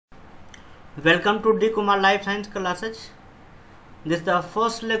Welcome to D. Kumar Life Science classes. This is the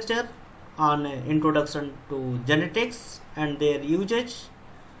first lecture on introduction to genetics and their usage.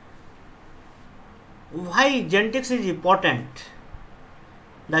 Why genetics is important?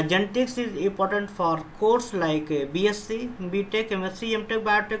 The genetics is important for course like BSc, BTech, MSc, MTech,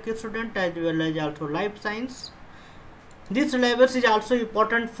 Biotech student as well as also life science. This syllabus is also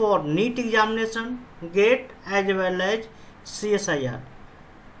important for NEET examination, GATE as well as CSIR.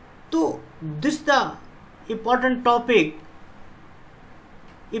 So this is the important topic,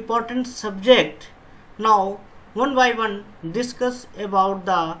 important subject. Now one by one discuss about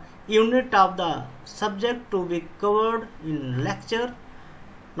the unit of the subject to be covered in lecture.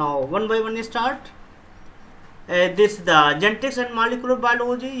 Now one by one start. This is the genetics and molecular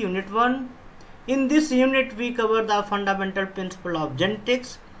biology unit 1. In this unit we cover the fundamental principle of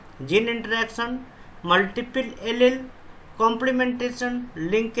genetics, gene interaction, multiple allele, complementation,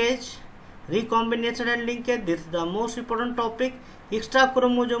 linkage, recombination and linkage. This is the most important topic.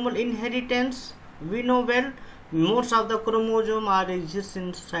 Extra-chromosomal inheritance. We know well most of the chromosome are exist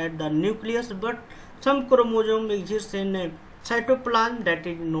inside the nucleus, but some chromosome exists in cytoplasm, that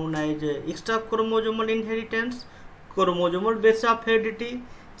is known as extra-chromosomal inheritance. Chromosomal basis of heredity,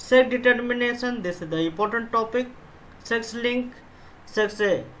 sex determination. This is the important topic. Sex link, sex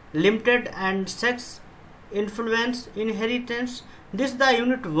limited and sex influence inheritance. This is the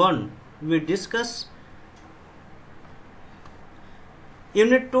unit 1 we discuss.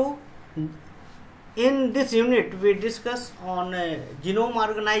 Unit 2, in this unit we discuss on genome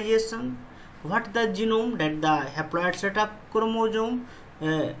organization. What the genome? That the haploid set of chromosome.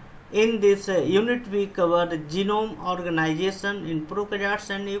 In this unit we cover the genome organization in prokaryotes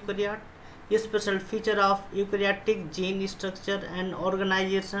and eukaryotes, a special feature of eukaryotic gene structure and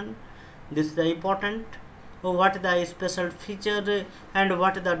organization. This is the important. What is the special feature and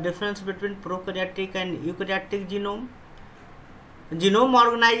what is the difference between prokaryotic and eukaryotic genome? Genome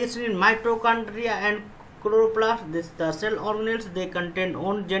organization in mitochondria and chloroplast. This the cell organelles, they contain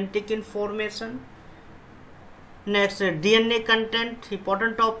own genetic information. Next, DNA content,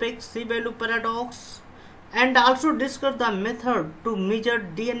 important topic, C-value paradox, and also discuss the method to measure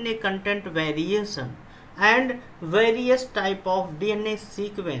DNA content variation and various type of DNA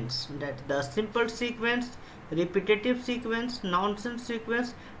sequence, that the simple sequence, repetitive sequence, nonsense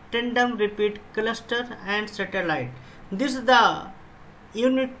sequence, tandem, repeat, cluster and satellite. This is the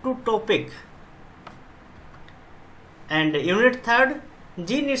unit 2 topic. And unit 3,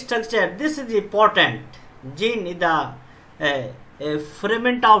 gene structure. This is important. Gene is the a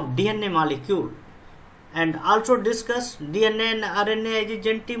fragment of DNA molecule, and also discuss DNA and RNA as a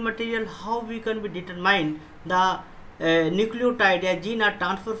genetic material. How we can be determine the nucleotide as gene are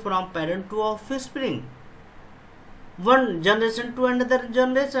transferred from parent to offspring, one generation to another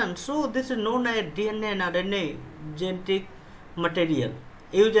generation. So this is known as DNA and RNA genetic material,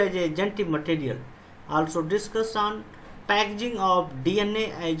 used as a genetic material. Also discuss on packaging of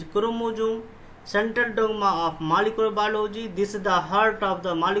DNA as chromosome, central dogma of molecular biology. This is the heart of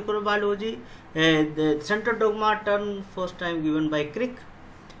the molecular biology. The central dogma term first time given by Crick,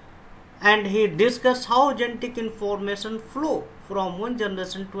 and he discussed how genetic information flow from one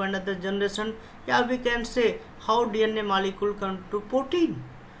generation to another generation. Yeah, we can say how DNA molecule come to protein.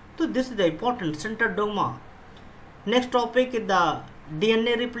 So this is the important central dogma. Next topic is the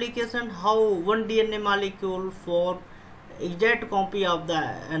DNA replication, how one DNA molecule for exact copy of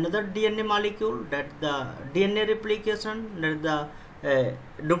the another DNA molecule, that the DNA replication, that the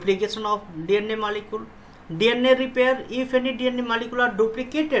duplication of DNA molecule. DNA repair, if any DNA molecule are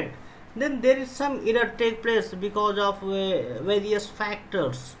duplicated, then there is some error take place because of various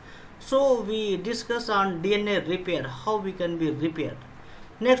factors. So we discuss on DNA repair, how we can be repaired.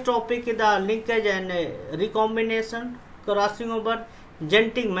 Next topic is the linkage and recombination, crossing over,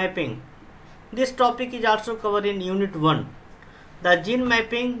 genetic mapping. This topic is also covered in unit 1. The gene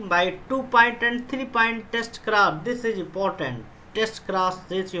mapping by 2-point and 3-point test cross. This is important. Test cross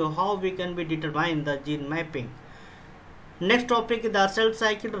ratio, how we can be determine the gene mapping. Next topic is the cell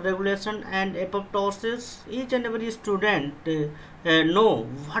cycle regulation and apoptosis. Each and every student know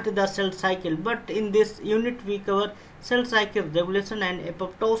what is the cell cycle, but in this unit we cover cell cycle regulation and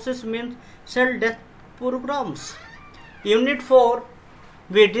apoptosis, means cell death programs. Unit 4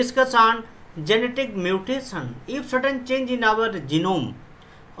 we discuss on genetic mutation. If certain change in our genome,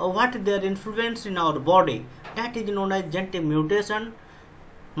 what their influence in our body, that is known as genetic mutation.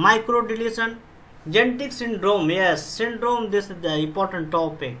 Microdeletion, genetic syndrome. Yes, syndrome, this is the important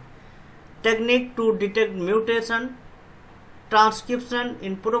topic. Technique to detect mutation, transcription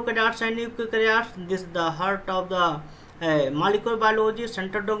in prokaryotes and eukaryotes. This is the heart of the molecular biology,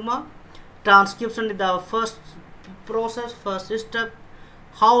 central dogma. transcription is the first process, first step.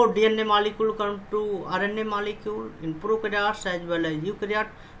 How DNA molecule come to RNA molecule in prokaryotes as well as eukaryote.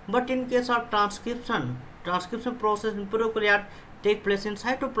 But in case of transcription process in prokaryote take place in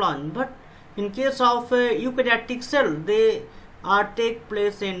cytoplasm. But in case of eukaryotic cell, they take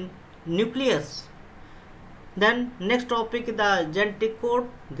place in nucleus. Then next topic is the genetic code.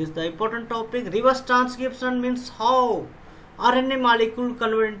 This is the important topic. Reverse transcription means how RNA molecule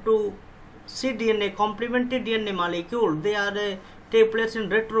convert into cDNA, complementary DNA molecule. They are take place in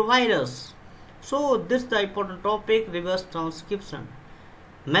retrovirus. So this is the important topic, reverse transcription.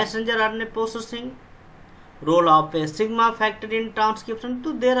 Messenger RNA processing, role of a sigma factor in transcription.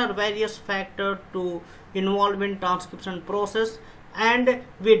 So there are various factors to involve in transcription process, and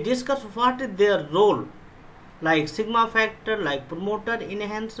we discuss what is their role, like sigma factor, like promoter,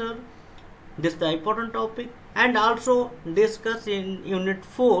 enhancer. This is the important topic. And also discuss in unit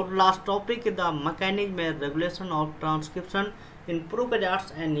 4, last topic is the mechanism and regulation of transcription in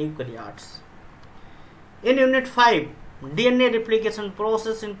prokaryotes and eukaryotes. In unit 5, DNA replication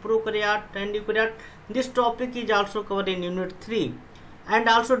process in prokaryote and eukaryote. This topic is also covered in unit 3, and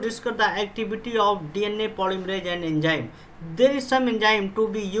also discuss the activity of DNA polymerase and enzyme. There is some enzyme to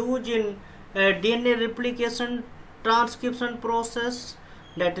be used in DNA replication transcription process,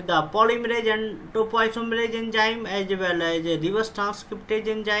 that is the polymerase and topoisomerase enzyme as well as a reverse transcriptase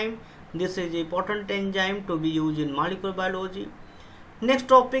enzyme. This is important enzyme to be used in molecular biology. Next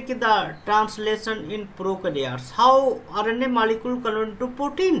topic is the translation in prokaryotes. How RNA molecule convert into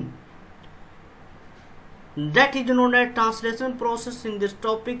protein. That is known as translation process. In this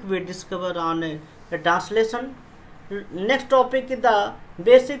topic we discover on a translation. Next topic is the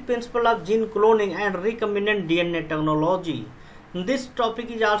basic principle of gene cloning and recombinant DNA technology. This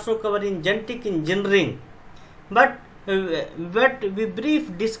topic is also covered in genetic engineering, but we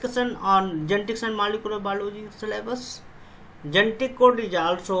brief discussion on genetics and molecular biology syllabus. Genetic code is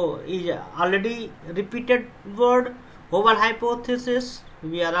already repeated word. Oval hypothesis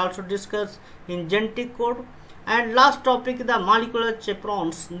we are also discussed in genetic code. And last topic is the molecular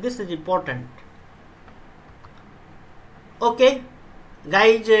chaperones. This is important. Okay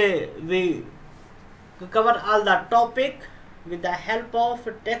guys, we cover all the topic with the help of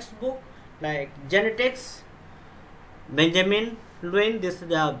textbook like genetics, Benjamin Lewin, this is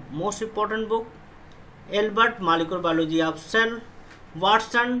the most important book. Albert, molecular biology of cell.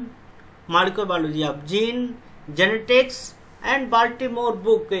 Watson, molecular biology of gene. Genetics, and Baltimore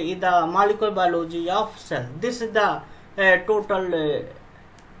book is the molecular biology of cell. This is the total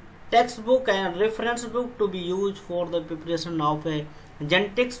textbook and reference book to be used for the preparation of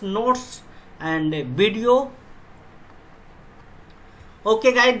genetics notes and video.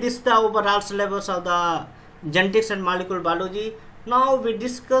 Okay guys, this is the overall syllabus of the genetics and molecular biology. Now we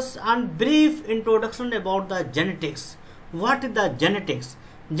discuss and brief introduction about the genetics. What is the genetics?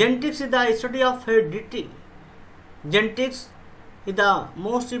 Genetics is the study of heredity. Genetics is the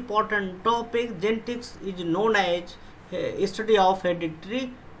most important topic. Genetics is known as study of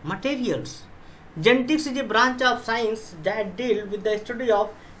hereditary materials. Genetics is a branch of science that deal with the study of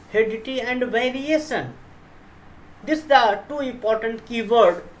heredity and variation. This is the two important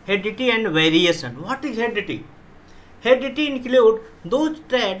keyword, heredity and variation. What is heredity? Heredity include those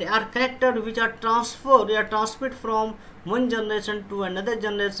traits or characters which are transferred or transmitted from one generation to another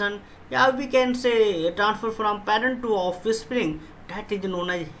generation. Yeah, we can say transfer from parent to offspring. That is known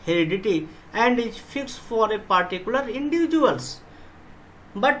as heredity and is fixed for a particular individuals.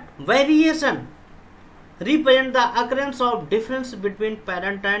 But variation represent the occurrence of difference between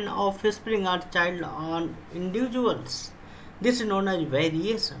parent and offspring or child on individuals. This is known as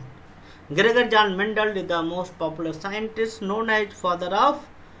variation. Gregor John Mendel is the most popular scientist known as father of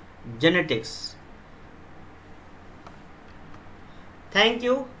genetics. Thank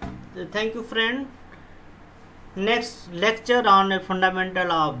you friend. Next lecture on a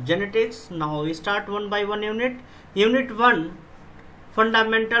fundamental of genetics. Now we start one by one unit. Unit 1,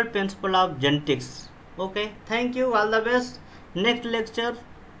 fundamental principle of genetics. Okay, thank you, all the best. Next lecture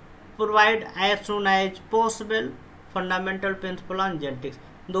provide as soon as possible fundamental principle on genetics.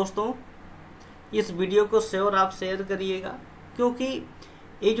 दोस्तों इस video को आप share करिएगा, क्योंकि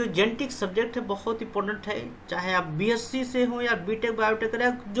ये जो genetics subject है बहुत इंपॉर्टेंट है. चाहे आप बीएससी से हो या बीटेक बायोटेक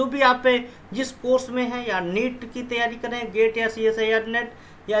करें, जो भी आप जिस कोर्स में हैं, या नीट की तैयारी करें, गेट या CSIR नेट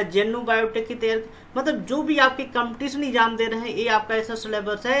या जेनू बायोटेक की तैयारी, मतलब जो भी आपके कंपटीशन एग्जाम दे रहे हैं, ये आपका ऐसा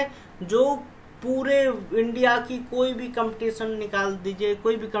सिलेबस है जो पूरे इंडिया की कोई भी कंपटीशन निकाल दीजिए,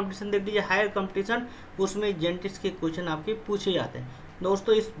 कोई भी कंपटीशन देख लीजिए, हायर कंपटीशन, उसमें जेनेटिक्स के क्वेश्चन आपके पूछे जाते हैं.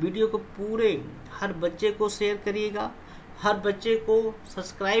 दोस्तों इस वीडियो को पूरे हर बच्चे को शेयर करिएगा, हर बच्चे को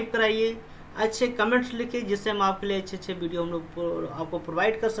सब्सक्राइब कराइए, अच्छे कमेंट्स लिखिए जिससे हम आपके लिए अच्छे अच्छे वीडियो हम लोग आपको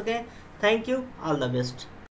प्रोवाइड कर सकें। Thank you, all the best.